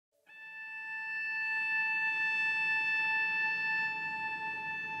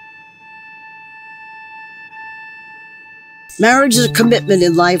Marriage is a commitment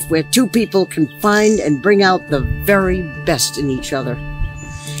in life where two people can find and bring out the very best in each other.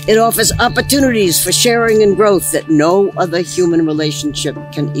 It offers opportunities for sharing and growth that no other human relationship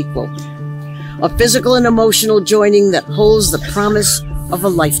can equal. A physical and emotional joining that holds the promise of a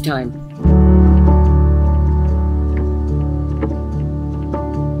lifetime.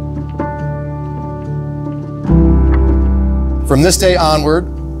 From this day onward,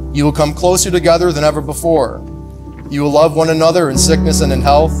 you will come closer together than ever before. You will love one another in sickness and in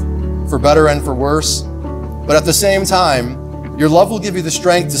health, for better and for worse. But at the same time, your love will give you the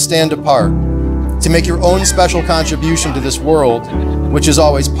strength to stand apart, to make your own special contribution to this world, which is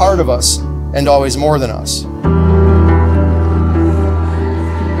always part of us and always more than us.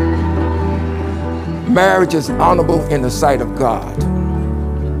 Marriage is honorable in the sight of God.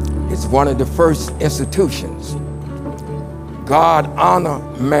 It's one of the first institutions. God honor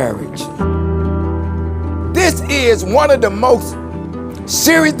marriage. This is one of the most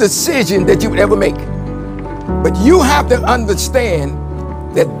serious decisions that you would ever make. But you have to understand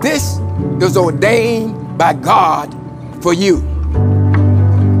that this is ordained by God for you.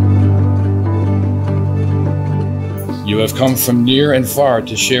 You have come from near and far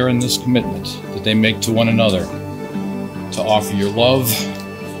to share in this commitment that they make to one another, to offer your love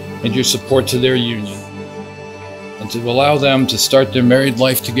and your support to their union, and to allow them to start their married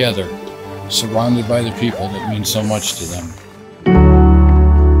life together, surrounded by the people that mean so much to them.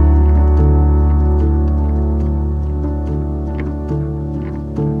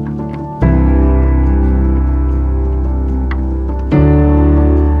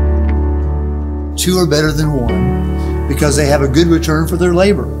 Two are better than one because they have a good return for their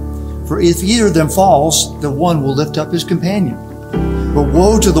labor. For if either of them falls, the one will lift up his companion. But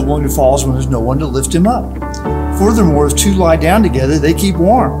woe to the one who falls when there's no one to lift him up. Furthermore, if two lie down together, they keep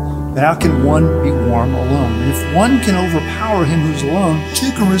warm. But how can one be warm alone? And if one can overpower him who's alone,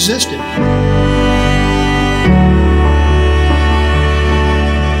 two can resist him.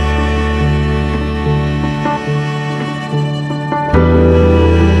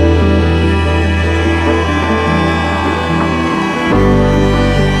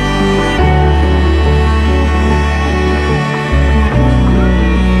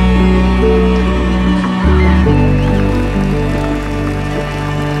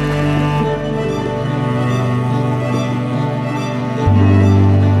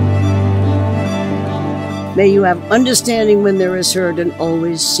 May you have understanding when there is hurt and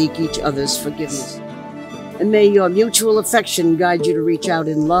always seek each other's forgiveness. And may your mutual affection guide you to reach out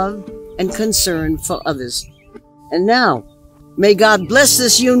in love and concern for others. And now, may God bless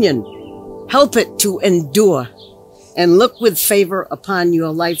this union, help it to endure, and look with favor upon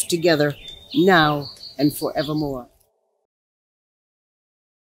your life together now and forevermore.